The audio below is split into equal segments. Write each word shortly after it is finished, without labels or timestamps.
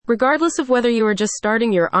Regardless of whether you are just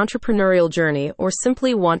starting your entrepreneurial journey or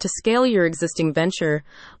simply want to scale your existing venture,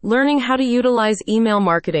 learning how to utilize email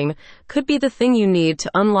marketing could be the thing you need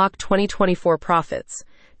to unlock 2024 profits.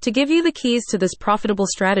 To give you the keys to this profitable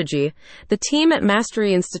strategy, the team at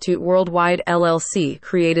Mastery Institute Worldwide LLC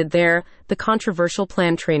created the Controversial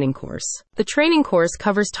Plan training course. The training course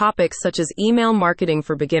covers topics such as email marketing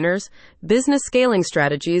for beginners, business scaling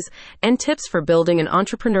strategies, and tips for building an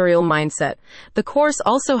entrepreneurial mindset. The course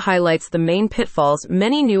also highlights the main pitfalls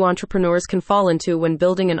many new entrepreneurs can fall into when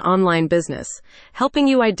building an online business, helping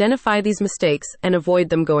you identify these mistakes and avoid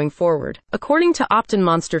them going forward. According to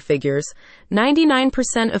OptinMonster figures,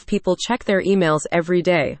 99% of people check their emails every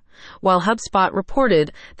day, while HubSpot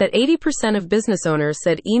reported that 80% of business owners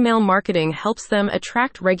said email marketing helps them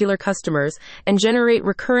attract regular customers and generate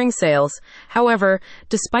recurring sales. However,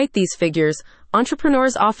 despite these figures,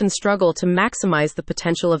 entrepreneurs often struggle to maximize the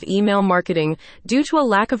potential of email marketing due to a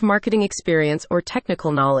lack of marketing experience or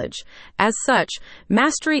technical knowledge. As such,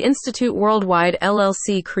 Mastery Institute Worldwide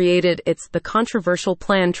LLC created the Controversial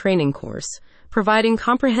Plan training course, providing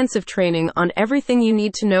comprehensive training on everything you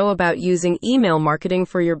need to know about using email marketing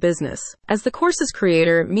for your business. As the course's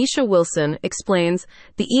creator, Misha Wilson, explains,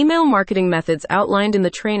 the email marketing methods outlined in the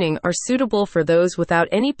training are suitable for those without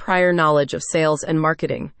any prior knowledge of sales and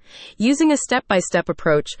marketing. Using a step-by-step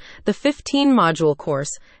approach, the 15-module course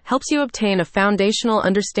helps you obtain a foundational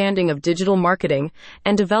understanding of digital marketing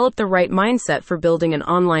and develop the right mindset for building an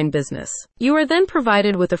online business. You are then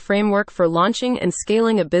provided with a framework for launching and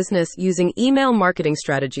scaling a business using email marketing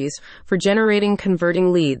strategies for generating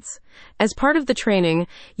converting leads. As part of the training,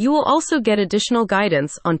 you will also get additional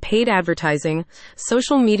guidance on paid advertising,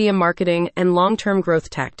 social media marketing, and long-term growth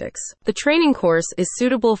tactics. The training course is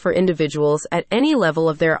suitable for individuals at any level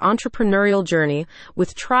of their entrepreneurial journey,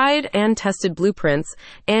 with tried and tested blueprints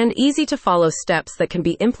and easy-to-follow steps that can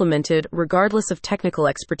be implemented regardless of technical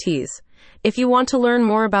expertise. If you want to learn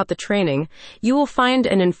more about the training, you will find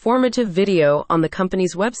an informative video on the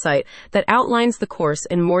company's website that outlines the course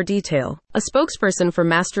in more detail. A spokesperson for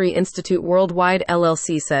Mastery Institute Worldwide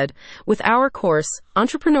LLC said, "With our course,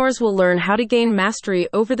 entrepreneurs will learn how to gain mastery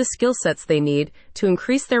over the skill sets they need to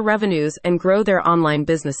increase their revenues and grow their online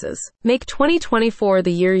businesses. Make 2024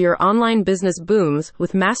 the year your online business booms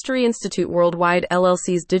with Mastery Institute Worldwide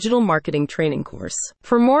LLC's digital marketing training course."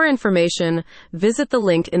 For more information, visit the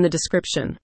link in the description.